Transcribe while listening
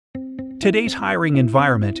Today's hiring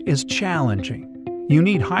environment is challenging. You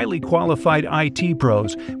need highly qualified IT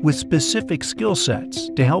pros with specific skill sets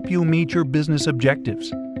to help you meet your business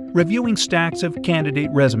objectives. Reviewing stacks of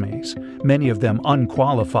candidate resumes, many of them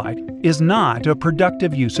unqualified, is not a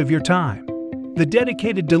productive use of your time. The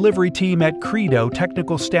dedicated delivery team at Credo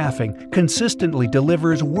Technical Staffing consistently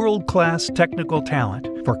delivers world-class technical talent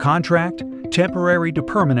for contract, temporary to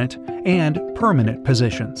permanent, and permanent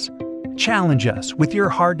positions. Challenge us with your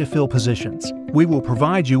hard-to-fill positions. We will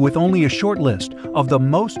provide you with only a short list of the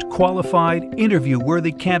most qualified,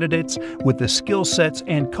 interview-worthy candidates with the skill sets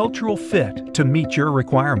and cultural fit to meet your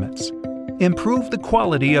requirements. Improve the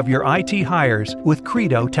quality of your IT hires with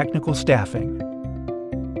Credo Technical Staffing.